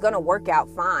everything's going to work out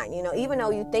fine. You know, even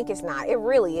though you think it's not, it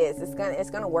really is. It's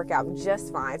going to work out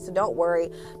just fine. So don't worry.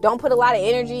 Don't put a lot of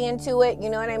energy into it.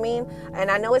 You know what I mean? And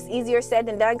I know it's easier said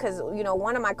than done, because, you know,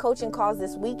 one of my coaching calls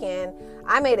this weekend,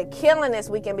 I made a killing this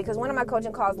weekend, because one of my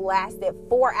coaching calls lasted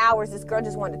 4 hours. This girl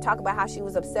just wanted to talk about how she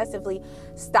was obsessively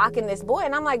stalking this boy.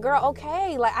 And I'm like, girl,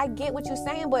 okay, like, I get what you're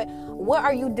saying, but what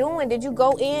are you doing? Did you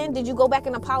go in? Did you go back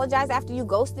and apologize after you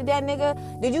ghosted that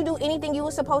nigga? Did you do anything you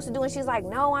were supposed to do? And she's like,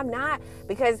 no, I'm not,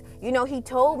 because, you know, he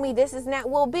told me this is not.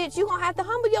 Well, bitch, you gonna have to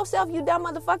humble yourself, you dumb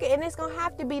motherfucker, and it's gonna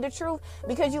have to be the truth,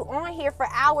 because you on here for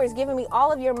hours giving me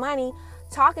all of your money,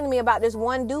 talking to me about this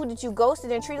one dude that you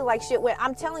ghosted and treated like shit. When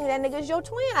I'm telling you, that nigga's your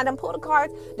twin. I done pulled the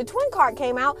cards. The twin card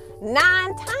came out 9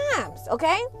 times,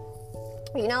 okay?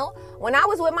 You know, when I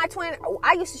was with my twin,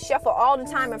 I used to shuffle all the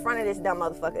time in front of this dumb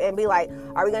motherfucker and be like,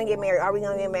 are we going to get married? Are we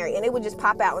going to get married? And it would just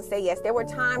pop out and say yes. There were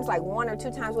times, like 1 or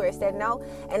 2 times, where it said no.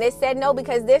 And it said no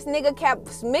because this nigga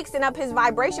kept mixing up his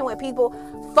vibration with people,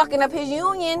 fucking up his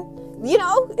union. You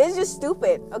know, it's just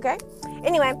stupid, okay?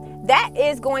 Anyway, that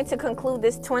is going to conclude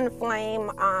this twin flame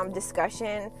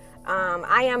discussion.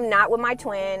 I am not with my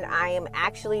twin. I am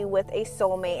actually with a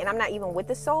soulmate, and I'm not even with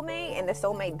the soulmate, and the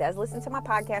soulmate does listen to my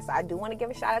podcast, so I do want to give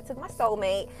a shout out to my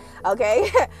soulmate, okay?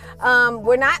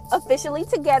 We're not officially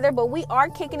together, but we are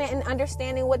kicking it and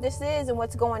understanding what this is and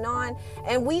what's going on,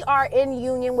 and we are in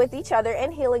union with each other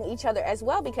and healing each other as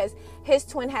well, because his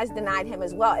twin has denied him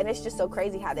as well, and it's just so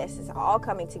crazy how this is all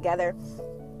coming together.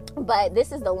 But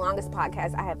this is the longest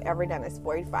podcast I have ever done. It's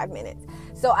 45 minutes.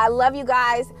 So I love you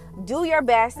guys. Do your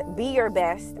best. Be your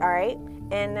best. All right.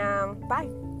 And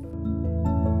bye.